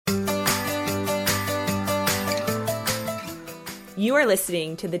You are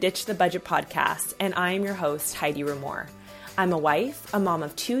listening to the Ditch the Budget podcast, and I am your host, Heidi Ramore. I'm a wife, a mom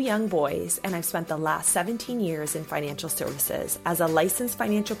of 2 young boys, and I've spent the last 17 years in financial services as a licensed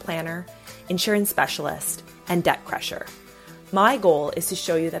financial planner, insurance specialist, and debt crusher. My goal is to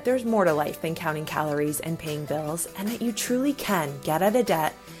show you that there's more to life than counting calories and paying bills, and that you truly can get out of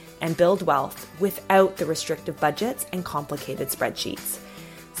debt and build wealth without the restrictive budgets and complicated spreadsheets.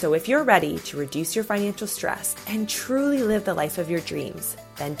 So if you're ready to reduce your financial stress and truly live the life of your dreams,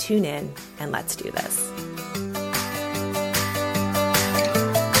 then tune in and let's do this.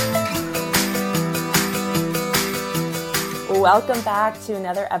 Welcome back to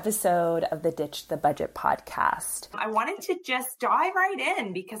another episode of the Ditch the Budget podcast. I wanted to just dive right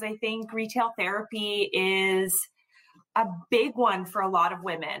in because I think retail therapy is a big one for a lot of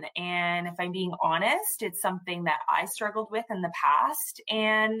women. And if I'm being honest, it's something that I struggled with in the past.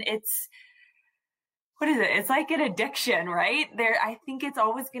 And it's like an addiction, right? I think it's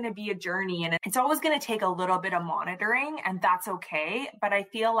always going to be a journey and it's always going to take a little bit of monitoring, and that's okay. But I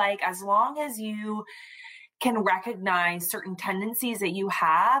feel like as long as you can recognize certain tendencies that you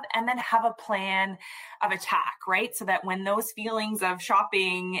have and then have a plan of attack, right? So that when those feelings of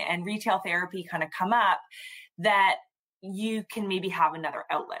shopping and retail therapy kind of come up, that you can maybe have another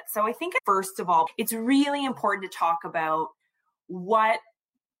outlet. So I think first of all, it's really important to talk about what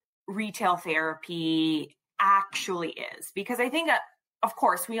retail therapy actually is, because I think, of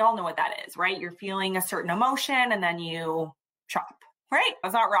course, we all know what that is, right? You're feeling a certain emotion and then you shop. Right?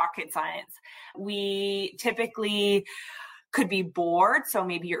 It's not rocket science. We typically could be bored. So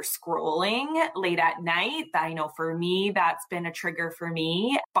maybe you're scrolling late at night. I know for me, that's been a trigger for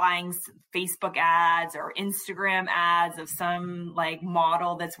me. Buying Facebook ads or Instagram ads of some like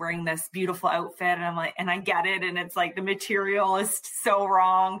model that's wearing this beautiful outfit. And I'm like, and I get it. And it's like the material is so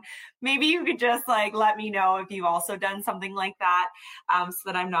wrong. Maybe you could just like let me know if you've also done something like that, so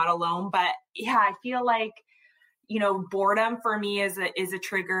that I'm not alone. But yeah, I feel like boredom for me is a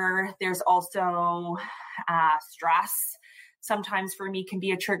trigger. There's also stress sometimes for me can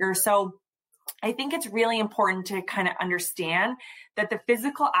be a trigger. So I think it's really important to kind of understand that the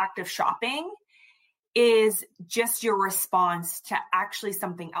physical act of shopping is just your response to actually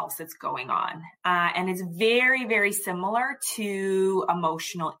something else that's going on. And it's very, very similar to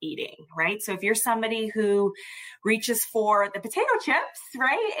emotional eating, right? So if you're somebody who reaches for the potato chips,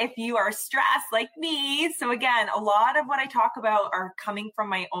 right? If you are stressed like me. So again, a lot of what I talk about are coming from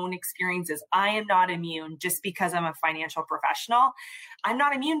my own experiences. I am not immune just because I'm a financial professional. I'm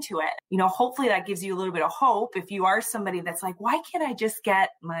not immune to it. Hopefully that gives you a little bit of hope. If you are somebody that's like, why can't I just get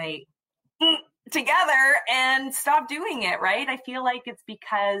my together and stop doing it, right? I feel like it's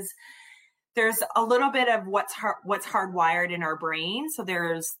because there's a little bit of what's hardwired in our brain. So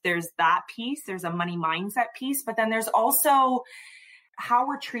there's that piece, there's a money mindset piece, but then there's also how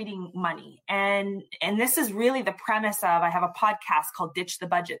we're treating money. And this is really the premise of, I have a podcast called Ditch the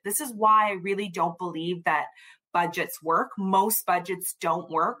Budget. This is why I really don't believe that budgets work. Most budgets don't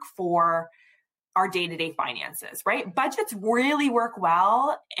work for our day-to-day finances, right? Budgets really work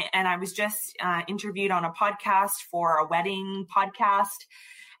well. And I was just interviewed on a podcast for a wedding podcast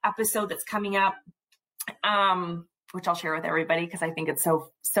episode that's coming up, which I'll share with everybody because I think it's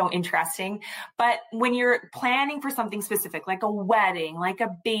so interesting. But when you're planning for something specific, like a wedding, like a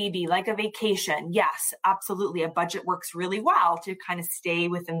baby, like a vacation, yes, absolutely. A budget works really well to kind of stay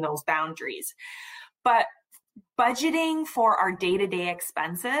within those boundaries. But budgeting for our day-to-day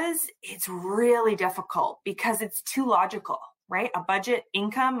expenses, it's really difficult because it's too logical, right? A budget,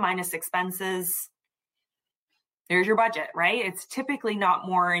 income minus expenses, there's your budget, right? It's typically not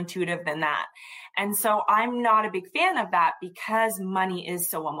more intuitive than that. And so I'm not a big fan of that because money is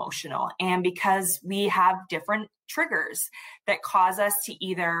so emotional and because we have different triggers that cause us to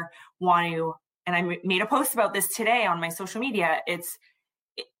either want to, and I made a post about this today on my social media,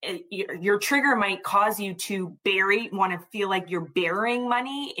 your trigger might cause you to want to feel like you're burying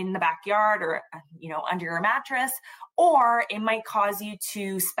money in the backyard or, under your mattress, or it might cause you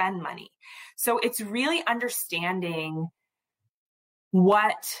to spend money. So it's really understanding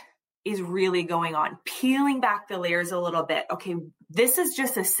what is really going on, peeling back the layers a little bit. Okay, this is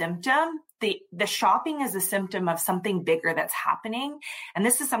just a symptom. The shopping is a symptom of something bigger that's happening. And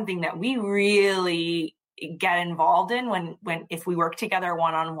this is something that we really get involved in if we work together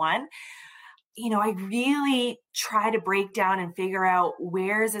one-on-one. I really try to break down and figure out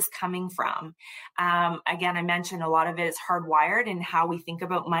where is this coming from. Again, I mentioned a lot of it is hardwired in how we think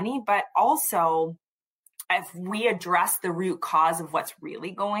about money, but also if we address the root cause of what's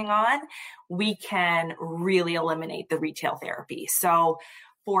really going on, we can really eliminate the retail therapy. So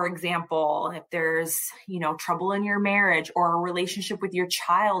For example, if there's, trouble in your marriage or a relationship with your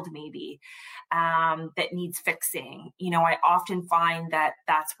child, maybe that needs fixing, I often find that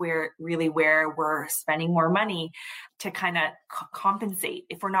that's where we're spending more money to kind of compensate.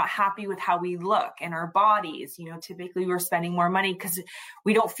 If we're not happy with how we look in our bodies, typically we're spending more money because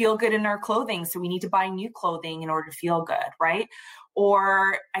we don't feel good in our clothing. So we need to buy new clothing in order to feel good, right?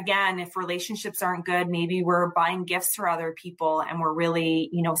 Or again, if relationships aren't good, maybe we're buying gifts for other people and we're really,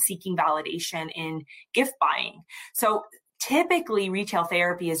 seeking validation in gift buying. So typically retail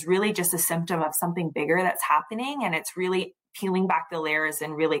therapy is really just a symptom of something bigger that's happening. And it's really peeling back the layers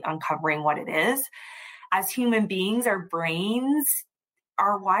and really uncovering what it is. As human beings, our brains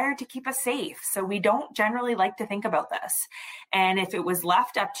are wired to keep us safe. So we don't generally like to think about this. And if it was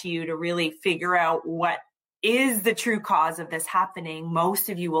left up to you to really figure out what is the true cause of this happening, most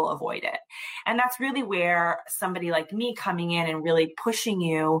of you will avoid it. And that's really where somebody like me coming in and really pushing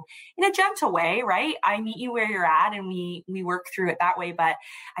you in a gentle way, right? I meet you where you're at and we work through it that way. But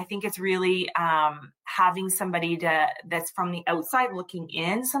I think it's really having somebody that's from the outside looking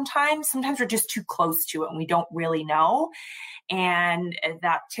in. Sometimes we're just too close to it and we don't really know. And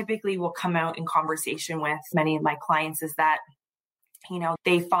that typically will come out in conversation with many of my clients is that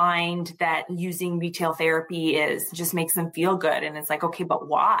they find that using retail therapy just makes them feel good. And it's like, okay, but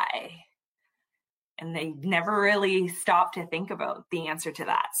why? And they never really stop to think about the answer to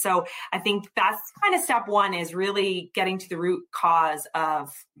that. So I think that's kind of step one, is really getting to the root cause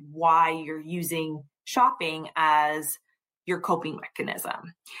of why you're using shopping as your coping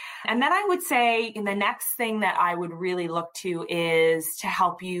mechanism. And then I would say the next thing that I would really look to is to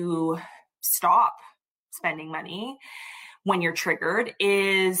help you stop spending money when you're triggered,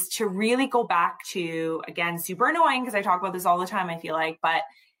 is to really go back to, again, super annoying because I talk about this all the time, I feel like, but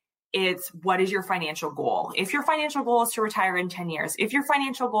it's what is your financial goal? If your financial goal is to retire in 10 years, if your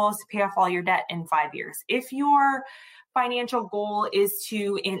financial goal is to pay off all your debt in 5 years, if your financial goal is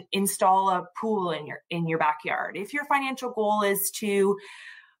to install a pool in your backyard, if your financial goal is to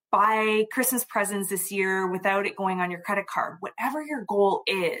buy Christmas presents this year without it going on your credit card, whatever your goal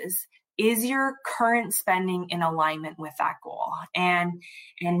is your current spending in alignment with that goal? And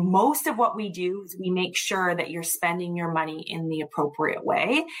most of what we do is we make sure that you're spending your money in the appropriate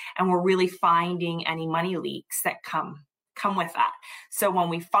way. And we're really finding any money leaks that come with that. So when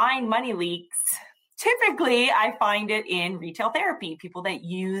we find money leaks, typically I find it in retail therapy, people that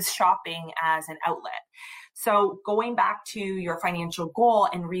use shopping as an outlet. So going back to your financial goal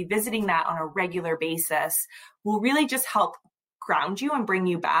and revisiting that on a regular basis will really just help ground you and bring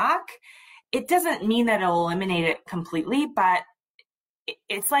you back. It doesn't mean that it'll eliminate it completely, but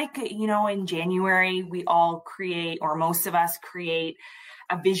it's like, in January, we all create, or most of us create,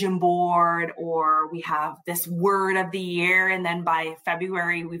 a vision board, or we have this word of the year. And then by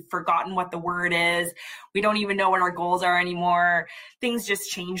February, we've forgotten what the word is. We don't even know what our goals are anymore. Things just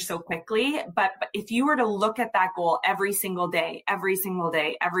change so quickly. But if you were to look at that goal every single day,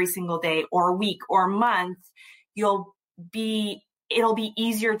 or week or month, it'll be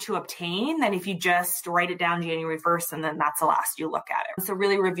easier to obtain than if you just write it down January 1st and then that's the last you look at it. So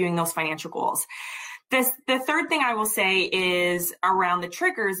really reviewing those financial goals. The third thing I will say is around the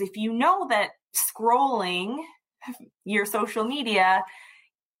triggers. If you know that scrolling your social media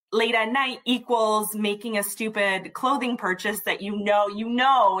late at night equals making a stupid clothing purchase that you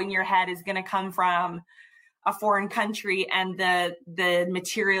know in your head is going to come from a foreign country and the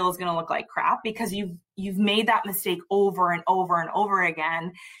material is going to look like crap because you've made that mistake over and over and over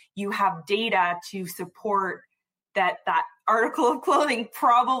again. You have data to support that article of clothing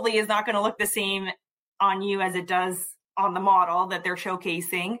probably is not going to look the same on you as it does on the model that they're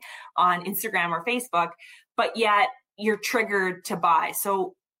showcasing on Instagram or Facebook, but yet you're triggered to buy.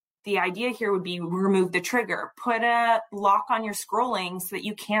 So the idea here would be remove the trigger, put a lock on your scrolling so that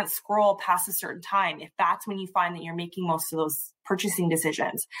you can't scroll past a certain time. If that's when you find that you're making most of those purchasing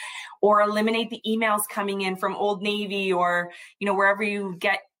decisions, or eliminate the emails coming in from Old Navy or, wherever you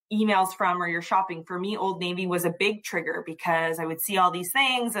get emails from or you're shopping. For me, Old Navy was a big trigger because I would see all these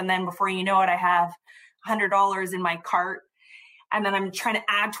things. And then before you know it, I have $100 in my cart. And then I'm trying to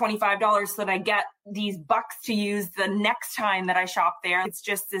add $25 so that I get these bucks to use the next time that I shop there. It's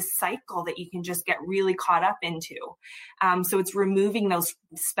just this cycle that you can just get really caught up into. So it's removing those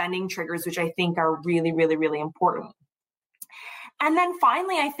spending triggers, which I think are really, really, really important. And then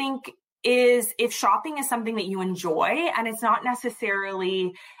finally, I think is if shopping is something that you enjoy and it's not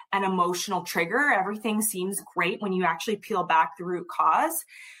necessarily an emotional trigger, everything seems great when you actually peel back the root cause.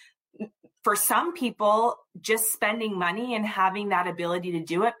 For some people, just spending money and having that ability to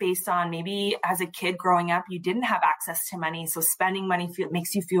do it based on maybe as a kid growing up, you didn't have access to money. So spending money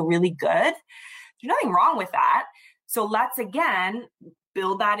makes you feel really good. There's nothing wrong with that. So let's again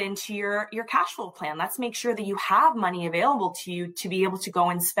build that into your cash flow plan. Let's make sure that you have money available to you to be able to go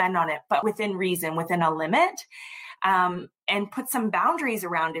and spend on it, but within reason, within a limit, and put some boundaries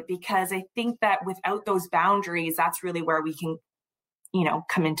around it, because I think that without those boundaries, that's really where we can,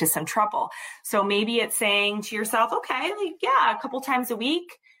 come into some trouble. So maybe it's saying to yourself, okay, a couple times a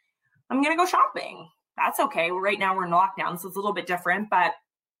week, I'm going to go shopping. That's okay. Right now we're in lockdown, so it's a little bit different, but,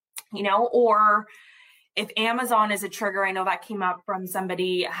 or if Amazon is a trigger, I know that came up from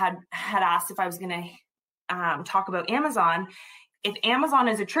somebody had asked if I was going to talk about Amazon. If Amazon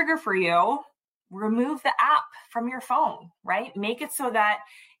is a trigger for you, remove the app from your phone, right? Make it so that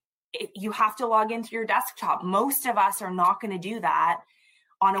you have to log into your desktop. Most of us are not going to do that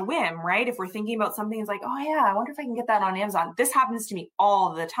on a whim, right? If we're thinking about something, it's like, oh yeah, I wonder if I can get that on Amazon. This happens to me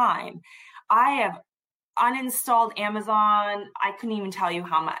all the time. I have uninstalled Amazon. I couldn't even tell you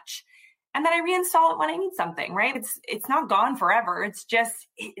how much. And then I reinstall it when I need something, right? It's not gone forever. It's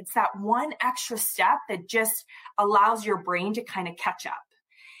that one extra step that just allows your brain to kind of catch up.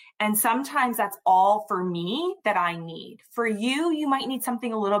 And sometimes that's all for me that I need. For you, you might need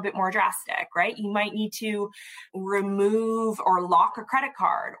something a little bit more drastic, right? You might need to remove or lock a credit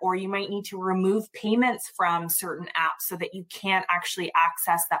card, or you might need to remove payments from certain apps so that you can't actually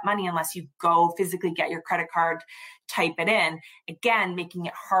access that money unless you go physically get your credit card, type it in. Again, making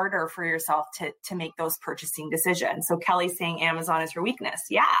it harder for yourself to make those purchasing decisions. So Kelly's saying Amazon is her weakness.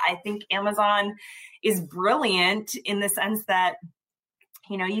 Yeah, I think Amazon is brilliant in the sense that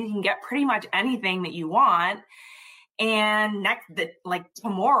you can get pretty much anything that you want. And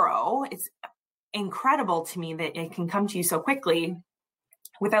tomorrow, it's incredible to me that it can come to you so quickly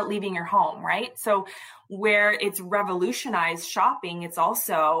without leaving your home, right? So where it's revolutionized shopping, it's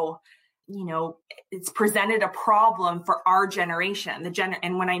also, it's presented a problem for our generation.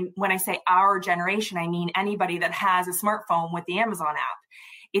 And when I say our generation, I mean anybody that has a smartphone with the Amazon app.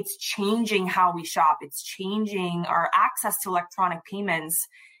 It's changing how we shop. It's changing our access to electronic payments.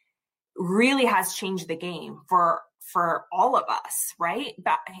 Really has changed the game for all of us, right?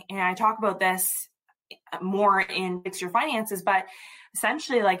 And I talk about this more in Fix Your Finances, but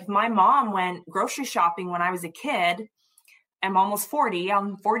essentially, if my mom went grocery shopping when I was a kid, I'm almost 40,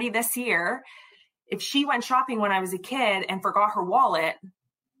 I'm 40 this year. If she went shopping when I was a kid and forgot her wallet,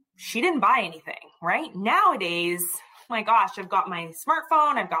 she didn't buy anything, right? Nowadays, my gosh, I've got my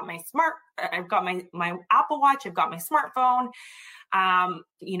smartphone, I've got my Apple Watch, I've got my smartphone.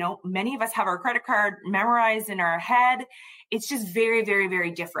 Many of us have our credit card memorized in our head. It's just very, very,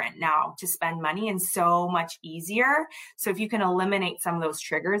 very different now to spend money and so much easier. So if you can eliminate some of those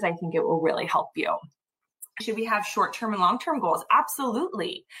triggers, I think it will really help you. Should we have short-term and long-term goals?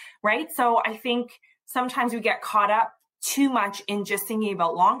 Absolutely, right? So I think sometimes we get caught up too much in just thinking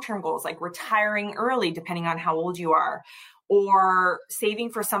about long-term goals, like retiring early, depending on how old you are, or saving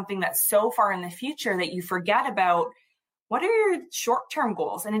for something that's so far in the future that you forget about what are your short-term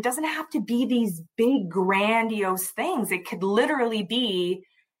goals. And it doesn't have to be these big, grandiose things. It could literally be,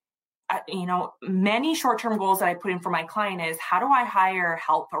 many short-term goals that I put in for my client is, how do I hire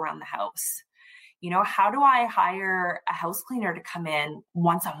help around the house? How do I hire a house cleaner to come in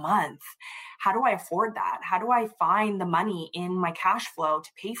once a month? How do I afford that? How do I find the money in my cash flow to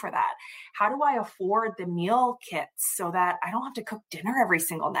pay for that? How do I afford the meal kits so that I don't have to cook dinner every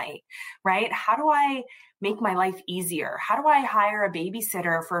single night, right? How do I make my life easier? How do I hire a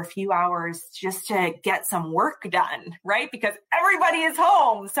babysitter for a few hours just to get some work done, right? Because everybody is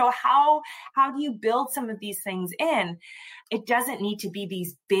home. So how do you build some of these things in? It doesn't need to be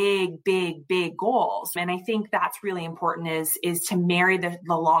these big, big, big goals. And I think that's really important is to marry the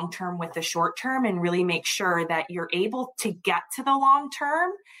long term with the short term and really make sure that you're able to get to the long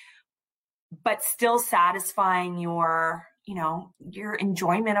term, but still satisfying your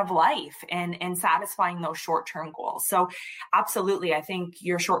enjoyment of life and satisfying those short-term goals. So absolutely, I think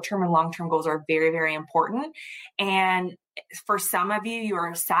your short-term and long-term goals are very, very important. And for some of you, you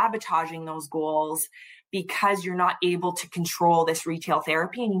are sabotaging those goals because you're not able to control this retail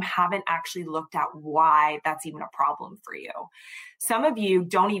therapy and you haven't actually looked at why that's even a problem for you. Some of you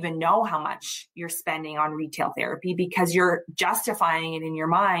don't even know how much you're spending on retail therapy because you're justifying it in your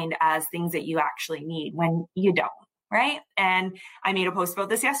mind as things that you actually need when you don't. Right. And I made a post about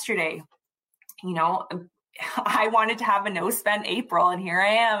this yesterday. I wanted to have a no spend April and here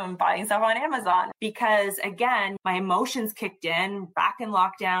I am buying stuff on Amazon because again, my emotions kicked in back in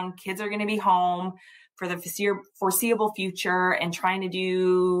lockdown. Kids are going to be home for the foreseeable future and trying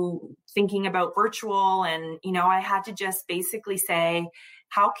to thinking about virtual. And, I had to just basically say,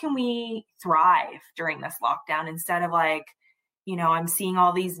 how can we thrive during this lockdown instead of I'm seeing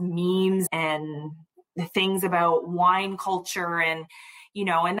all these memes and the things about wine culture and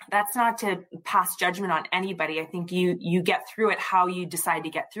that's not to pass judgment on anybody. I think you get through it how you decide to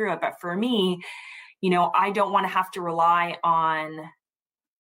get through it. But for me, I don't want to have to rely on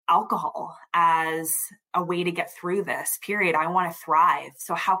alcohol as a way to get through this period. I want to thrive.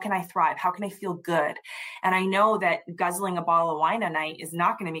 So how can I thrive? How can I feel good? And I know that guzzling a bottle of wine a night is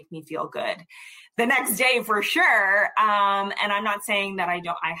not going to make me feel good the next day for sure. And I'm not saying that I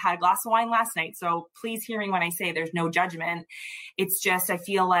had a glass of wine last night. So please hear me when I say there's no judgment. It's just, I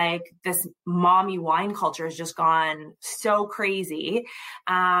feel like this mommy wine culture has just gone so crazy.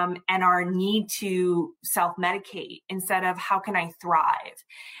 And our need to self-medicate instead of how can I thrive?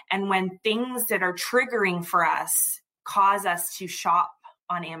 And when things that are triggering for us cause us to shop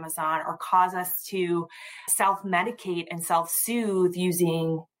on Amazon or cause us to self-medicate and self-soothe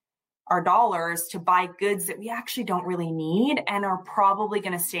using our dollars to buy goods that we actually don't really need and are probably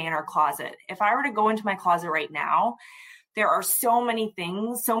going to stay in our closet. If I were to go into my closet right now, there are so many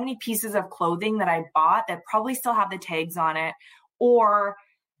things, so many pieces of clothing that I bought that probably still have the tags on it, or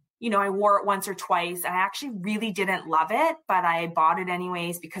I wore it once or twice. I actually really didn't love it, but I bought it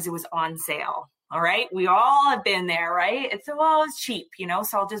anyways because it was on sale. All right. We all have been there, right? It's cheap,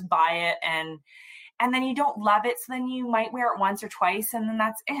 so I'll just buy it and then you don't love it. So then you might wear it once or twice and then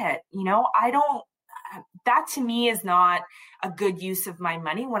that's it. That to me is not a good use of my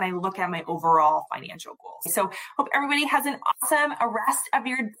money when I look at my overall financial goals. So hope everybody has an awesome rest of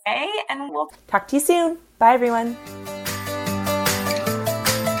your day and we'll talk to you soon. Bye everyone.